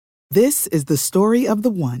This is the story of the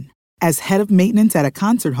one. As head of maintenance at a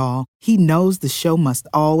concert hall, he knows the show must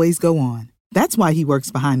always go on. That's why he works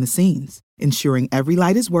behind the scenes, ensuring every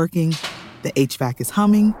light is working, the HVAC is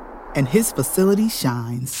humming, and his facility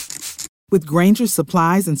shines. With Grainger's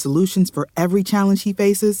supplies and solutions for every challenge he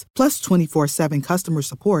faces, plus 24/7 customer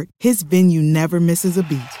support, his venue never misses a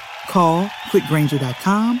beat. Call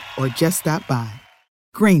quickgrainger.com or just stop by.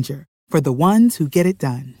 Grainger, for the ones who get it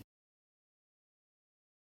done.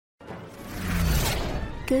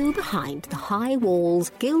 Go behind the high walls,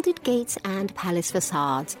 gilded gates and palace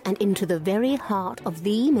facades and into the very heart of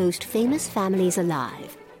the most famous families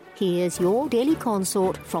alive. Here's your daily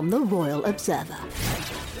consort from the Royal Observer.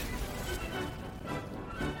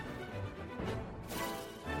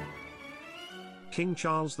 King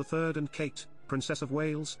Charles III and Kate, Princess of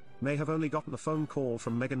Wales, may have only gotten a phone call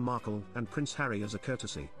from Meghan Markle and Prince Harry as a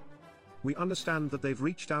courtesy. We understand that they've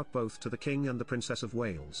reached out both to the King and the Princess of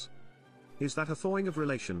Wales. Is that a thawing of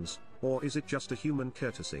relations, or is it just a human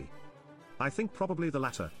courtesy? I think probably the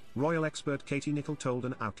latter, royal expert Katie Nicholl told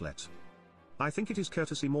an outlet. I think it is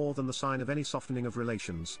courtesy more than the sign of any softening of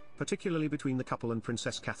relations, particularly between the couple and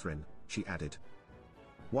Princess Catherine, she added.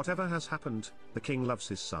 Whatever has happened, the King loves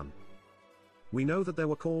his son. We know that there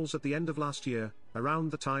were calls at the end of last year, around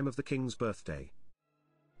the time of the King's birthday.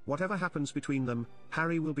 Whatever happens between them,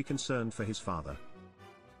 Harry will be concerned for his father.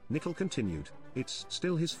 Nicholl continued, it's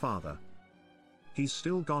still his father. He's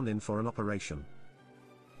still gone in for an operation.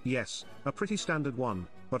 Yes, a pretty standard one,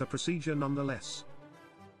 but a procedure nonetheless.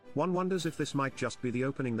 One wonders if this might just be the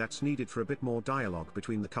opening that's needed for a bit more dialogue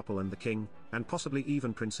between the couple and the King, and possibly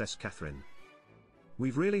even Princess Catherine.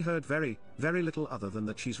 We've really heard very, very little other than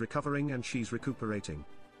that she's recovering and she's recuperating.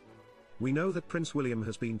 We know that Prince William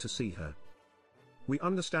has been to see her. We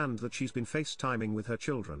understand that she's been FaceTiming with her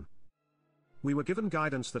children. We were given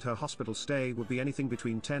guidance that her hospital stay would be anything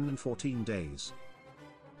between 10 and 14 days.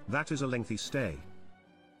 That is a lengthy stay.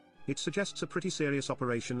 It suggests a pretty serious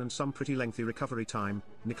operation and some pretty lengthy recovery time,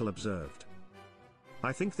 Nicholl observed.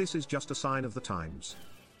 I think this is just a sign of the times.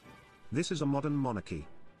 This is a modern monarchy,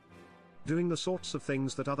 doing the sorts of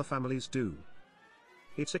things that other families do.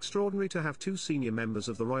 It's extraordinary to have two senior members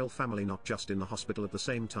of the royal family not just in the hospital at the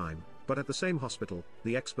same time, but at the same hospital,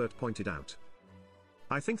 the expert pointed out.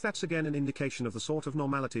 I think that's again an indication of the sort of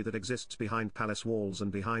normality that exists behind palace walls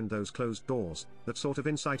and behind those closed doors, that sort of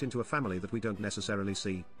insight into a family that we don't necessarily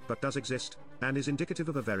see, but does exist, and is indicative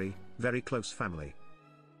of a very, very close family.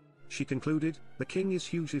 She concluded, the King is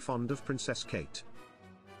hugely fond of Princess Kate.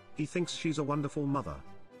 He thinks she's a wonderful mother.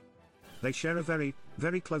 They share a very,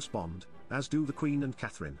 very close bond, as do the Queen and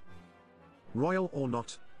Catherine. Royal or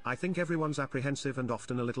not, I think everyone's apprehensive and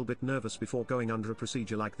often a little bit nervous before going under a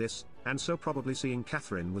procedure like this, and so probably seeing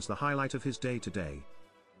Catherine was the highlight of his day today.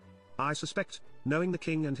 I suspect, knowing the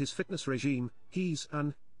King and his fitness regime, he's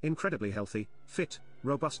an incredibly healthy, fit,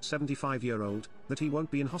 robust 75-year-old, that he won't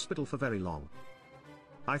be in hospital for very long.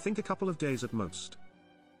 I think a couple of days at most.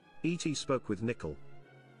 E.T. spoke with Nicholl.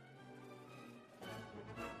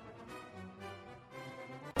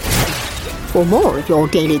 For more of your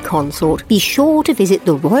daily consort, be sure to visit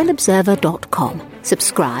theroyalobserver.com.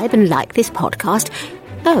 Subscribe and like this podcast.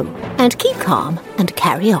 Oh, and keep calm and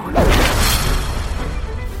carry on.